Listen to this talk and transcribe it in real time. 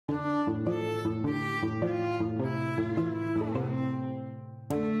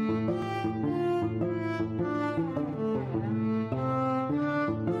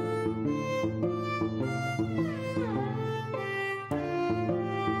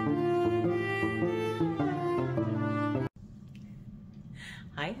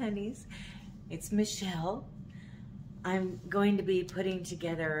Hi honeys, it's Michelle. I'm going to be putting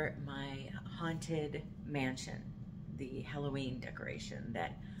together my haunted mansion, the Halloween decoration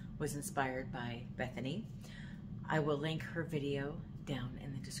that was inspired by Bethany. I will link her video down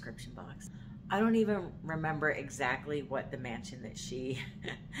in the description box. I don't even remember exactly what the mansion that she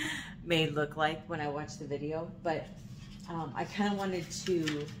made look like when I watched the video, but I kind of wanted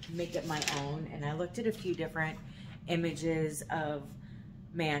to make it my own, and I looked at a few different images of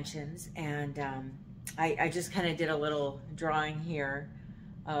mansions, and I just kind of did a little drawing here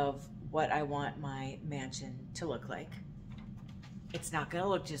of what I want my mansion to look like. It's not going to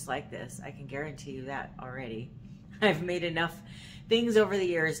look just like this. I can guarantee you that already. I've made enough things over the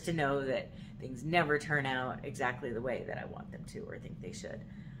years to know that things never turn out exactly the way that I want them to or think they should.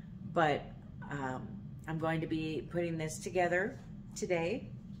 But I'm going to be putting this together today.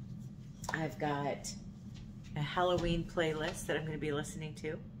 I've got a Halloween playlist that I'm going to be listening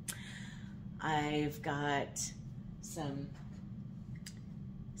to. I've got some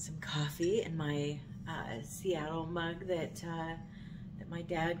coffee in my Seattle mug that my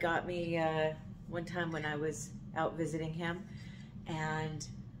dad got me one time when I was out visiting him. And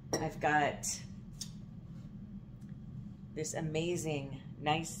I've got this amazing,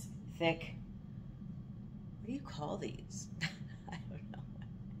 nice, thick, what do you call these? I don't know.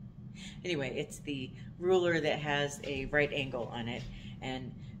 Anyway, it's the ruler that has a right angle on it.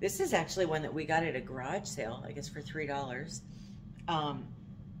 And this is actually one that we got at a garage sale, I guess for $3.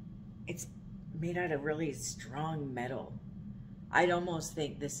 It's made out of really strong metal. I'd almost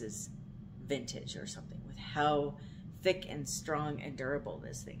think this is vintage or something with how thick and strong and durable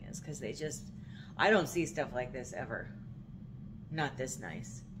this thing is, because I don't see stuff like this ever. Not this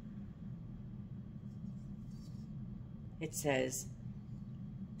nice. It says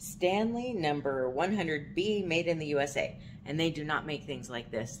Stanley number 100B, made in the USA. And they do not make things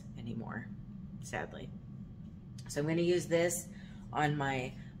like this anymore, sadly. So I'm going to use this on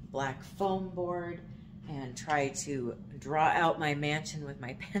my black foam board and try to draw out my mansion with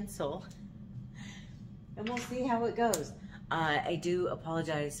my pencil. And we'll see how it goes. I do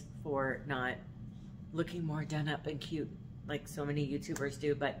apologize for not looking more done up and cute like so many YouTubers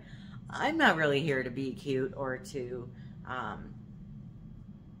do, but I'm not really here to be cute or to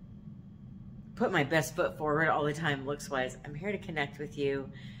put my best foot forward all the time looks-wise. I'm here to connect with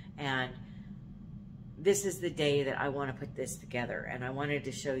you, and this is the day that I want to put this together, and I wanted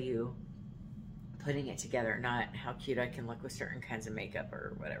to show you putting it together, not how cute I can look with certain kinds of makeup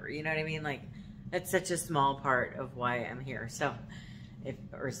or whatever. You know what I mean? Like, that's such a small part of why I'm here. So,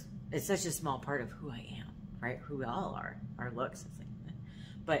 it's such a small part of who I am, right? Who we all are, our looks. It's like,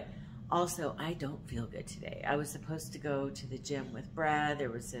 but also, I don't feel good today. I was supposed to go to the gym with Brad. There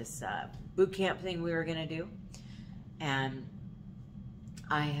was this boot camp thing we were gonna do, and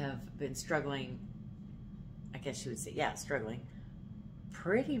I have been struggling, I guess you would say, yeah, struggling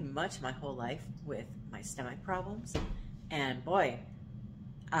pretty much my whole life with my stomach problems. And boy,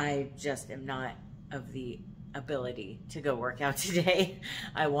 I just am not of the ability to go work out today.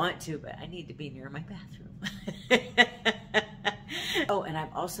 I want to, but I need to be near my bathroom. Oh, and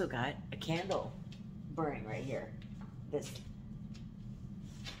I've also got a candle burning right here. It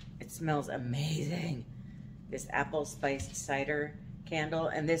smells amazing. This apple spiced cider candle,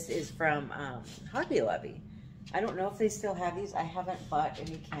 and this is from Hobby Lobby. I don't know if they still have these. I haven't bought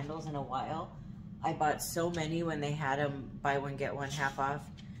any candles in a while. I bought so many when they had them buy one get one half off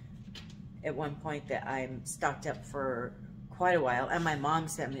at one point that I'm stocked up for quite a while. And my mom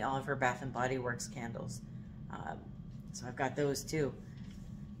sent me all of her Bath and Body Works candles. So I've got those too.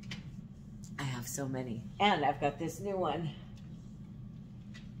 I have so many. And I've got this new one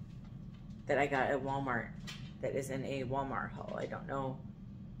that I got at Walmart that is in a Walmart haul. I don't know.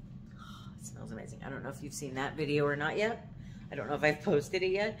 Oh, it smells amazing. I don't know if you've seen that video or not yet. I don't know if I've posted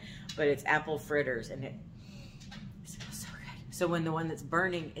it yet, but it's apple fritters, and it smells so good. So when the one that's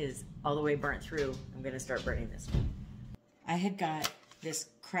burning is all the way burnt through, I'm going to start burning this one. I had got this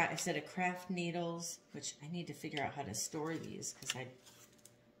set of craft needles, which I need to figure out how to store these because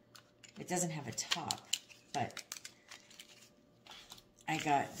it doesn't have a top, but I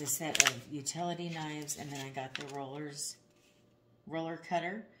got the set of utility knives, and then I got the roller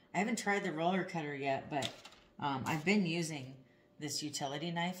cutter. I haven't tried the roller cutter yet, but I've been using this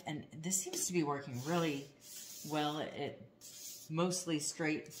utility knife, and this seems to be working really well at mostly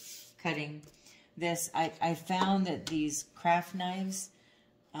straight cutting. This, I found that these craft knives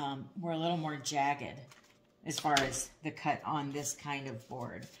were a little more jagged as far as the cut on this kind of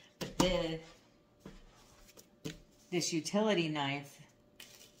board. But this utility knife,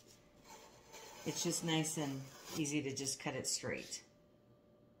 it's just nice and easy to just cut it straight.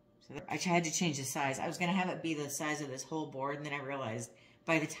 So I had to change the size. I was going to have it be the size of this whole board, and then I realized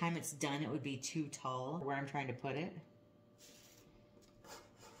by the time it's done, it would be too tall where I'm trying to put it.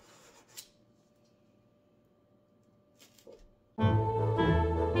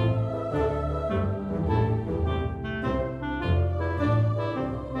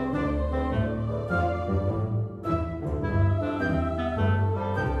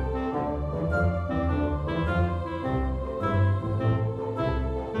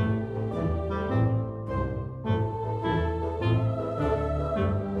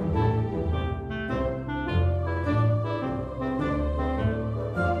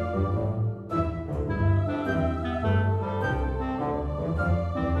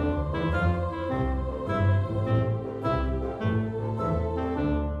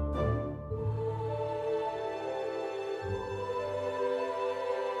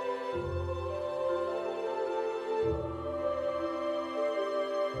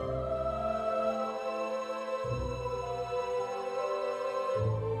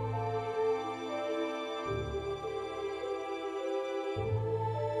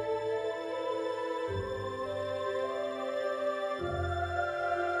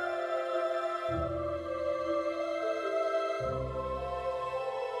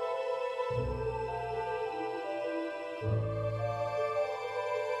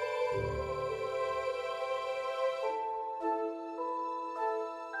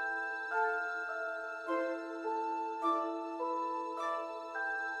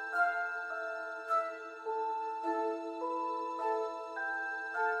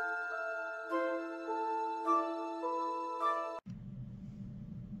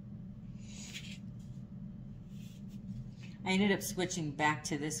 I ended up switching back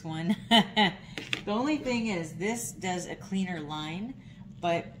to this one. The only thing is this does a cleaner line,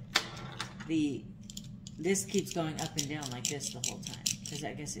 but this keeps going up and down like this the whole time. Because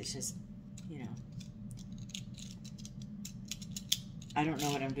I guess it's just, you know, I don't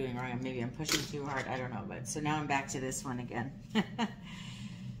know what I'm doing wrong. Maybe I'm pushing too hard. I don't know. But so now I'm back to this one again.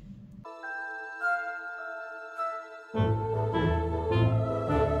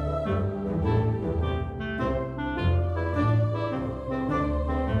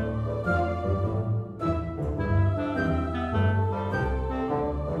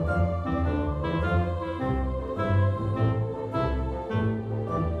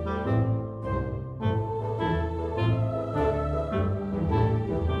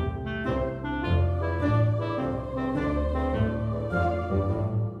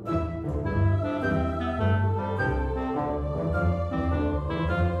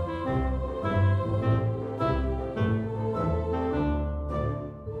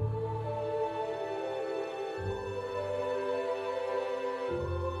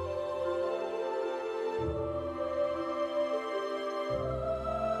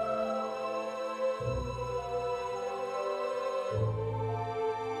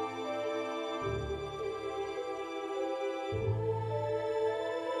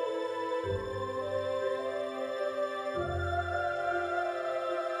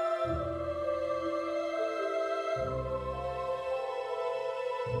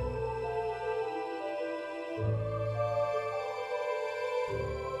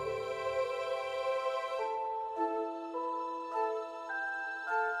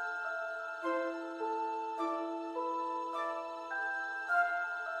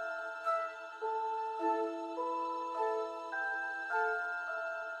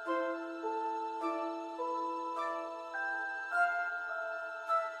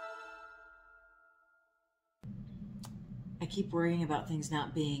 I keep worrying about things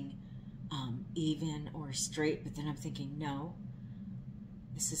not being even or straight, but then I'm thinking, no,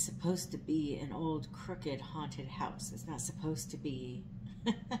 this is supposed to be an old, crooked, haunted house. It's not supposed to be,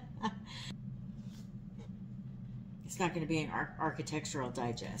 it's not going to be an architectural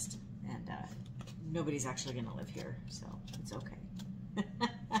digest, and nobody's actually going to live here, so it's okay.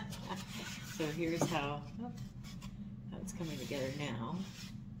 So here's how it's coming together now.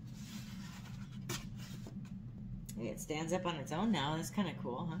 It stands up on its own now. That's kind of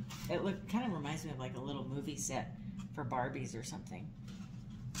cool, huh? It kind of reminds me of like a little movie set for Barbies or something.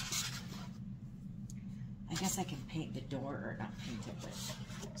 I guess I can paint the door, or not paint it,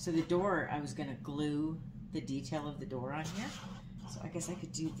 but... So the door, I was going to glue the detail of the door on here. So I guess I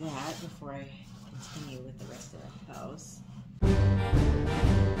could do that before I continue with the rest of the house.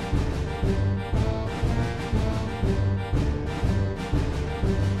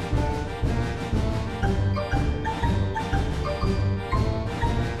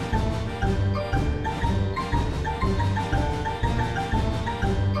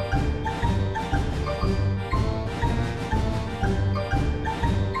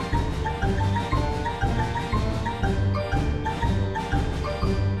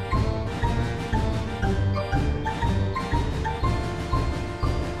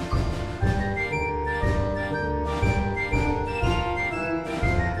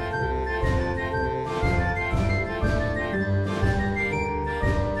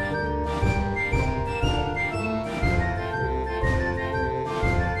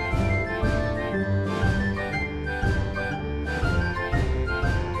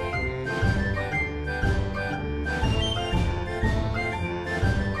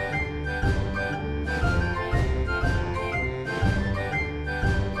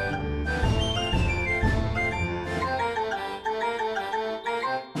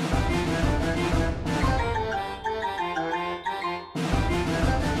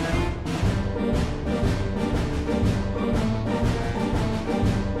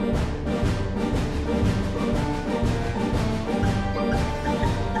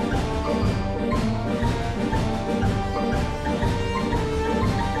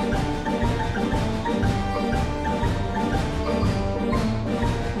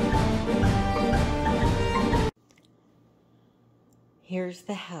 Here's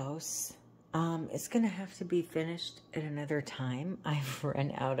the house. It's gonna have to be finished at another time. I've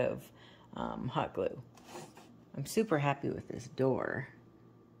run out of hot glue. I'm super happy with this door.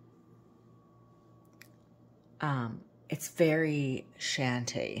 It's very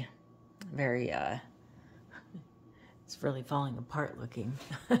shanty, very, it's really falling apart looking.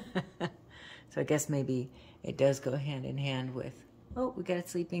 So I guess maybe it does go hand in hand with, oh, we got a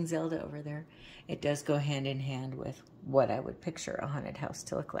sleeping Zelda over there. It does go hand in hand with what I would picture a haunted house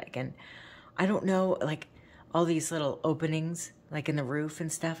to look like. And I don't know, like all these little openings, like in the roof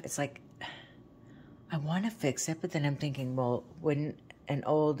and stuff, it's like, I want to fix it, but then I'm thinking, well, wouldn't an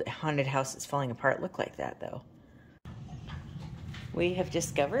old haunted house that's falling apart look like that though? We have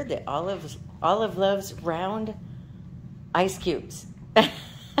discovered that Olive loves round ice cubes.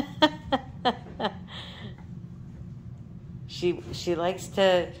 She likes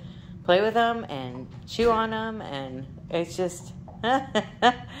to play with them and chew on them, and it's just,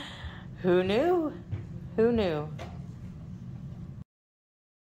 who knew? Who knew?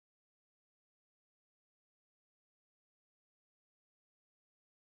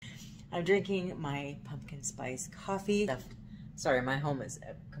 I'm drinking my pumpkin spice coffee. Sorry, my home is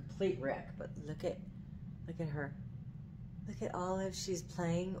a complete wreck, but look at her. Look at Olive. She's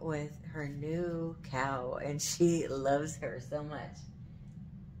playing with her new cow, and she loves her so much.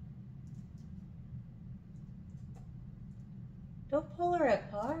 Don't pull her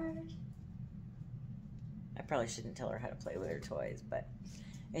apart. I probably shouldn't tell her how to play with her toys, but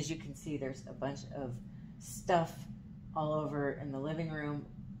as you can see, there's a bunch of stuff all over in the living room.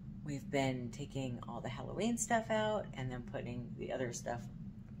 We've been taking all the Halloween stuff out and then putting the other stuff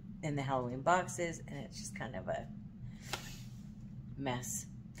in the Halloween boxes, and it's just kind of a mess.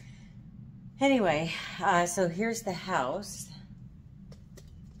 Anyway, so here's the house.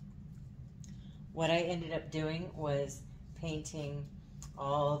 What I ended up doing was painting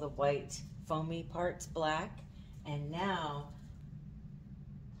all the white foamy parts black, and now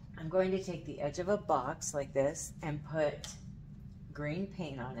I'm going to take the edge of a box like this and put green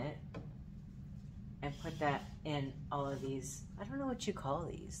paint on it and put that in all of these, I don't know what you call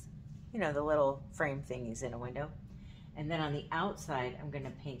these, you know, the little frame thingies in a window. And then on the outside, I'm going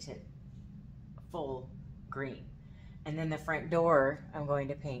to paint it full green. And then the front door, I'm going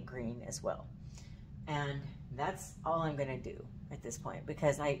to paint green as well. And that's all I'm going to do at this point,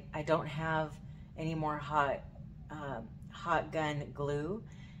 because I don't have any more hot gun glue.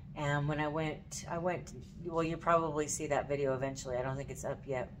 And when I went, well, you'll probably see that video eventually. I don't think it's up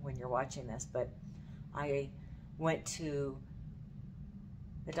yet when you're watching this, but I went to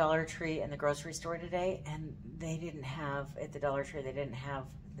the Dollar Tree and the grocery store today, and they didn't have, at the Dollar Tree, they didn't have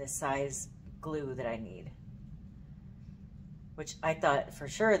the size glue that I need. Which I thought for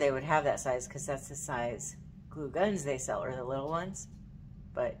sure they would have that size, because that's the size glue guns they sell, or the little ones,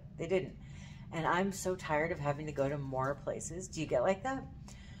 but they didn't. And I'm so tired of having to go to more places. Do you get like that?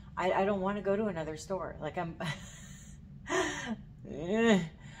 I don't want to go to another store. Like I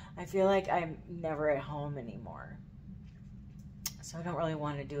feel like I'm never at home anymore. So I don't really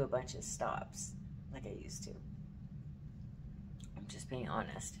want to do a bunch of stops like I used to. I'm just being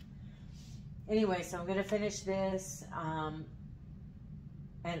honest. Anyway, so I'm going to finish this.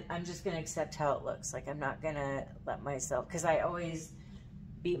 And I'm just going to accept how it looks. Like I'm not going to let myself, because I always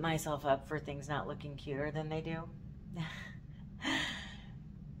beat myself up for things not looking cuter than they do.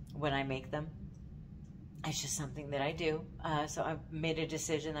 When I make them. It's just something that I do. So I've made a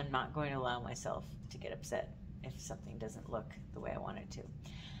decision. I'm not going to allow myself to get upset if something doesn't look the way I want it to.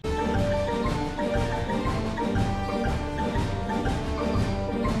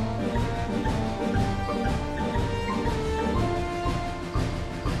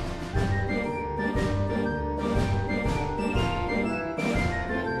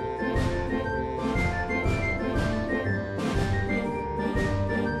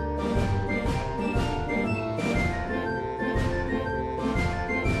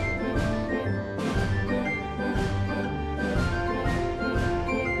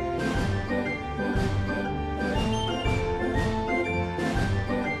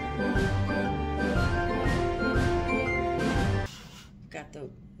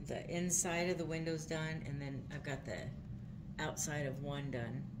 The inside of the windows done, and then I've got the outside of one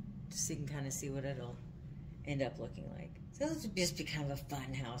done, so you can kind of see what it'll end up looking like. So this will just be kind of a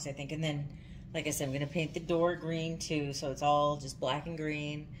fun house, I think. And then, like I said, I'm going to paint the door green too, so it's all just black and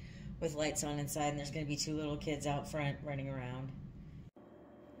green with lights on inside, and there's going to be 2 little kids out front running around.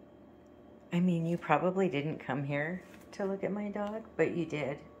 I mean, you probably didn't come here to look at my dog, but you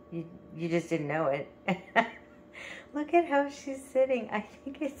did. You just didn't know it. Look at how she's sitting. I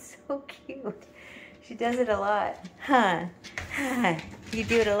think it's so cute. She does it a lot. Huh? You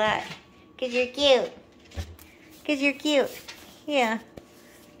do it a lot. Because you're cute. Because you're cute. Yeah.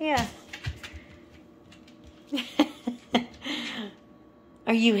 Yeah.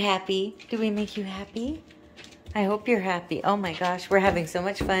 Are you happy? Do we make you happy? I hope you're happy. Oh my gosh, we're having so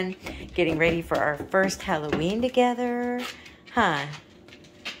much fun getting ready for our first Halloween together. Huh?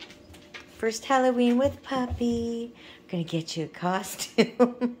 First Halloween with Puppy. I'm gonna get you a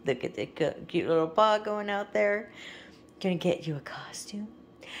costume. Look at the cute little paw going out there. Gonna get you a costume.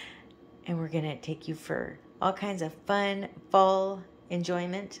 And we're gonna take you for all kinds of fun fall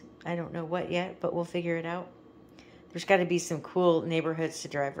enjoyment. I don't know what yet, but we'll figure it out. There's got to be some cool neighborhoods to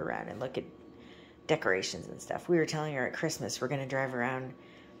drive around and look at decorations and stuff. We were telling her at Christmas we're going to drive around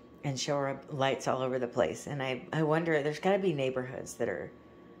and show her lights all over the place. And I wonder, there's got to be neighborhoods that are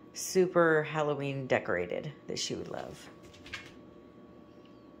super Halloween decorated that she would love.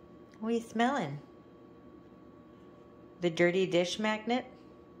 What are you smelling? The dirty dish magnet?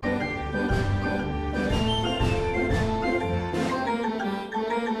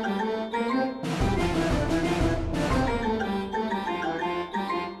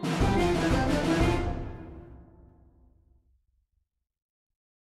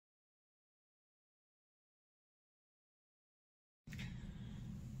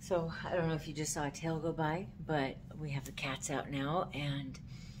 So, I don't know if you just saw a tail go by, but we have the cats out now, and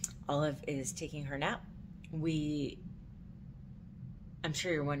Olive is taking her nap. I'm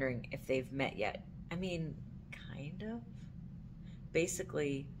sure you're wondering if they've met yet. I mean, kind of.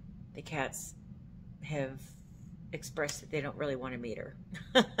 Basically, the cats have expressed that they don't really want to meet her.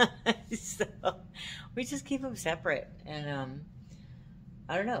 So, we just keep them separate, and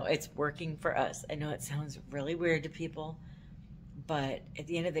I don't know, it's working for us. I know it sounds really weird to people, but at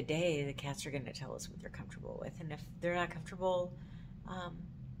the end of the day, the cats are going to tell us what they're comfortable with. And if they're not comfortable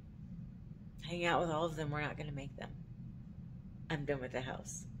hanging out with all of them, we're not going to make them. I'm done with the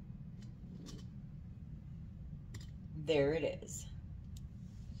house. There it is.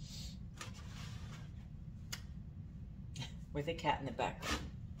 With a cat in the background.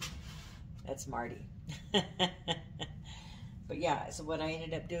 That's Marty. But yeah, so what I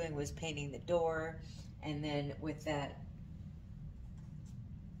ended up doing was painting the door, and then with that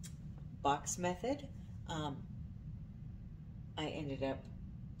box method, I ended up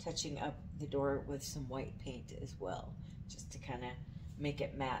touching up the door with some white paint as well, just to kind of make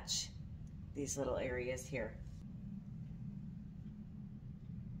it match these little areas here.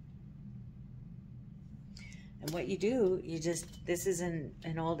 And what you do, this is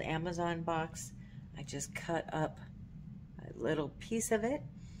an old Amazon box. I just cut up a little piece of it,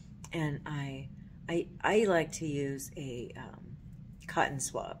 and I like to use a cotton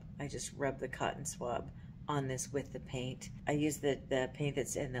swab. I just rub the cotton swab on this with the paint. I use the paint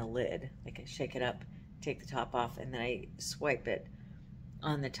that's in the lid. Like, I shake it up, take the top off, and then I swipe it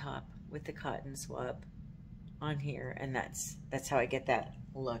on the top with the cotton swab on here, and that's how I get that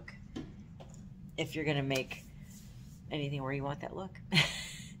look. If you're gonna make anything where you want that look.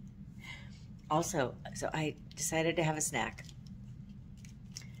 Also, so I decided to have a snack,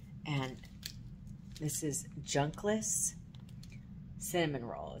 and this is Junkless cinnamon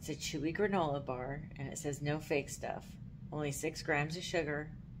roll. It's a chewy granola bar, and it says no fake stuff. Only 6 grams of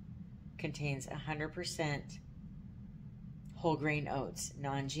sugar. Contains 100% whole grain oats,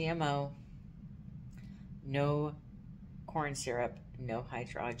 non-GMO, no corn syrup, no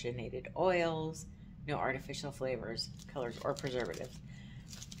hydrogenated oils, no artificial flavors, colors, or preservatives.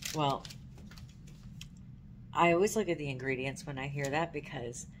 Well, I always look at the ingredients when I hear that,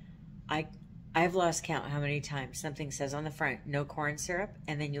 because I've lost count how many times something says on the front, no corn syrup,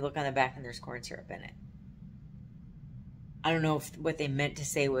 and then you look on the back and there's corn syrup in it. I don't know if what they meant to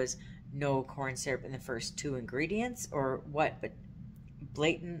say was no corn syrup in the first 2 ingredients or what, but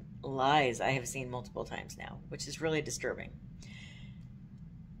blatant lies I have seen multiple times now, which is really disturbing.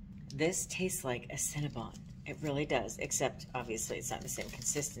 This tastes like a Cinnabon. It really does, except obviously it's not the same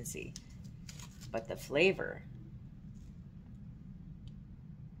consistency, but the flavor.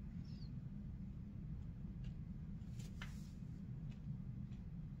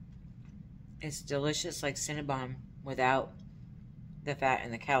 It's delicious like Cinnabon without the fat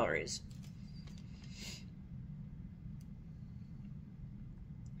and the calories.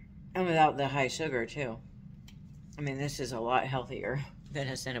 And without the high sugar too. I mean, this is a lot healthier than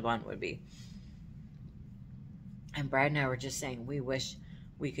a Cinnabon would be. And Brad and I were just saying we wish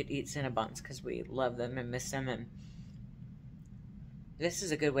we could eat Cinnabons because we love them and miss them. And this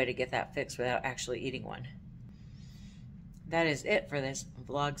is a good way to get that fix without actually eating one. That is it for this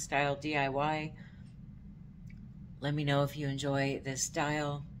vlog style DIY. Let me know if you enjoy this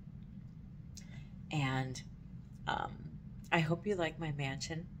style. And I hope you like my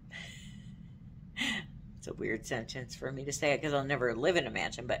mansion. It's a weird sentence for me to say it because I'll never live in a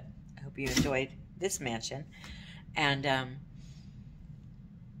mansion, but I hope you enjoyed this mansion. And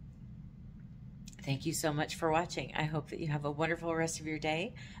thank you so much for watching. I hope that you have a wonderful rest of your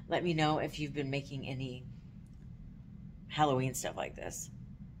day. Let me know if you've been making any Halloween stuff like this.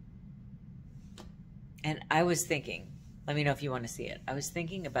 And I was thinking, let me know if you want to see it. I was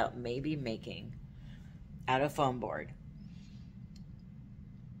thinking about maybe making, out of foam board,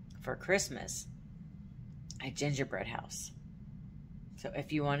 for Christmas, a gingerbread house. So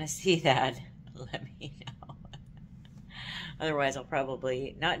if you want to see that, let me know. Otherwise, I'll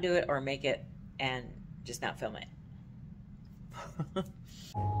probably not do it or make it and just not film it.